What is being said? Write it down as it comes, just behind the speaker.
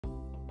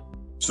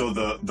So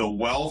the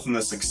wealth and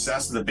the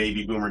success of the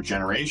baby boomer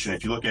generation,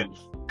 if you look at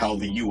how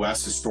the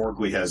US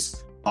historically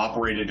has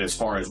operated as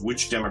far as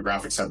which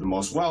demographics have the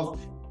most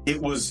wealth,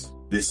 it was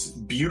this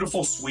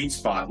beautiful sweet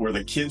spot where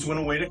the kids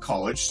went away to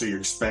college, so your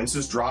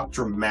expenses dropped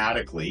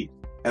dramatically.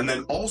 And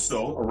then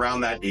also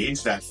around that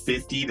age, that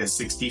 50 to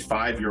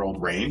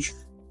 65-year-old range,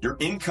 your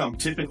income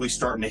typically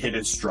starting to hit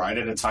its stride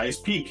at its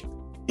highest peak.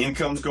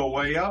 Incomes go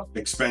way up,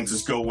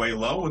 expenses go way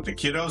low with the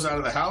kiddos out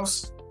of the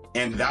house.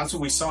 And that's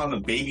what we saw in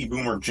the baby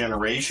boomer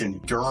generation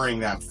during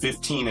that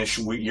 15-ish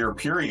year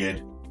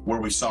period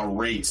where we saw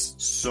rates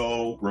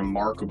so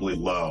remarkably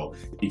low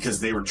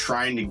because they were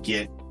trying to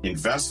get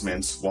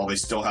investments while they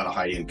still had a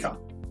high income.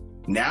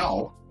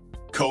 Now,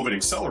 COVID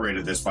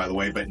accelerated this, by the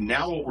way, but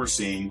now what we're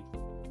seeing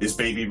is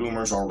baby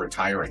boomers are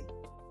retiring.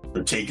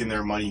 They're taking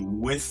their money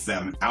with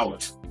them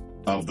out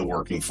of the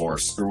working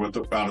force or out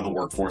of the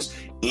workforce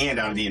and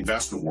out of the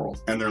investment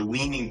world. And they're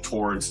leaning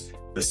towards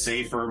the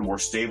safer, more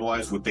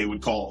stabilized, what they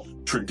would call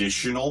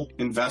traditional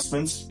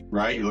investments,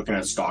 right? You're looking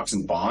at stocks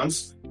and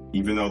bonds,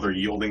 even though they're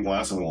yielding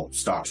less, and well,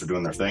 stocks are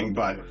doing their thing.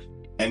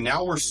 And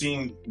now we're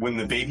seeing when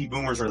the baby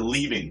boomers are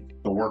leaving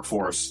the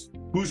workforce,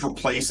 who's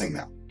replacing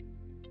them?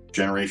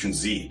 Generation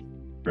Z,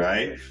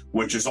 right?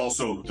 Which is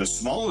also the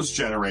smallest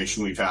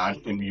generation we've had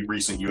in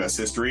recent US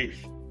history,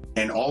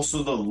 and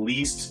also the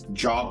least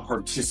job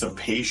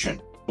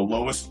participation, the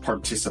lowest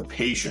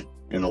participation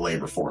in the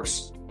labor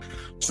force.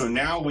 So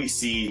now we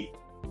see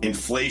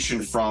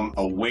inflation from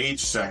a wage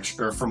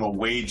section or from a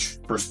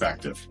wage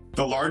perspective.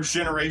 The large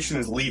generation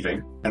is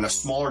leaving and a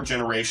smaller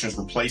generation is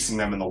replacing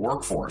them in the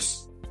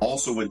workforce,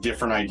 also with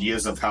different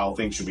ideas of how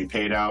things should be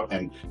paid out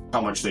and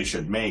how much they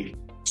should make.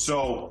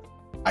 So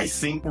I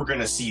think we're going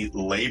to see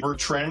labor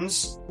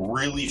trends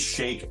really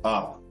shake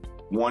up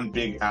one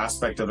big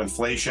aspect of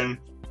inflation,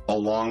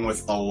 along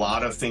with a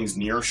lot of things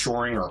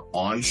nearshoring or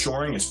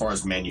onshoring as far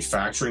as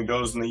manufacturing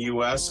goes in the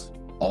US,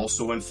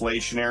 also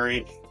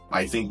inflationary.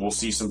 I think we'll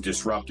see some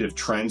disruptive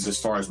trends as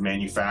far as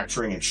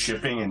manufacturing and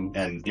shipping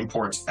and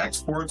imports,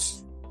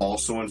 exports,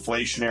 also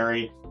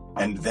inflationary.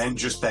 And then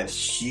just that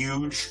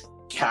huge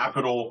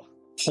capital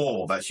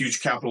pull, that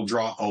huge capital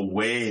draw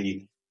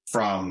away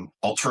from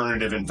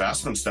alternative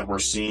investments that we're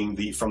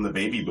seeing from the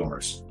baby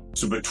boomers.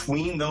 So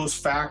between those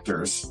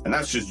factors, and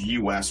that's just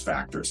US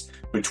factors,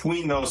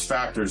 between those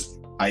factors,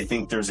 I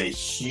think there's a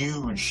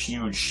huge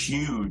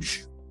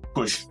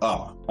push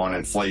up on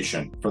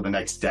inflation for the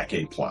next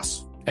decade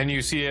plus. And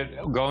you see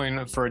it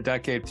going for a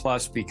decade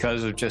plus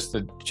because of just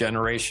the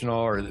generational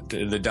or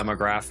the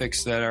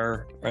demographics that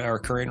are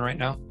occurring right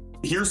now?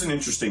 Here's an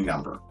interesting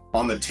number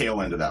on the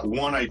tail end of that.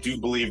 One, I do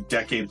believe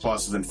decade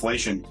plus of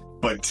inflation,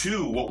 but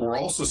two, what we're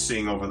also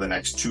seeing over the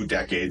next 2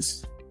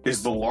 decades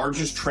is the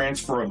largest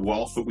transfer of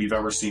wealth that we've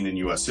ever seen in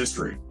US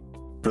history.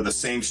 For the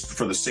same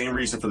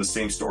reason, for the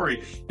same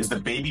story, is the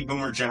baby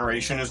boomer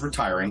generation is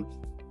retiring,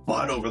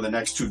 but over the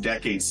next 2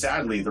 decades,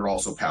 sadly, they're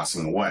also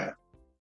passing away.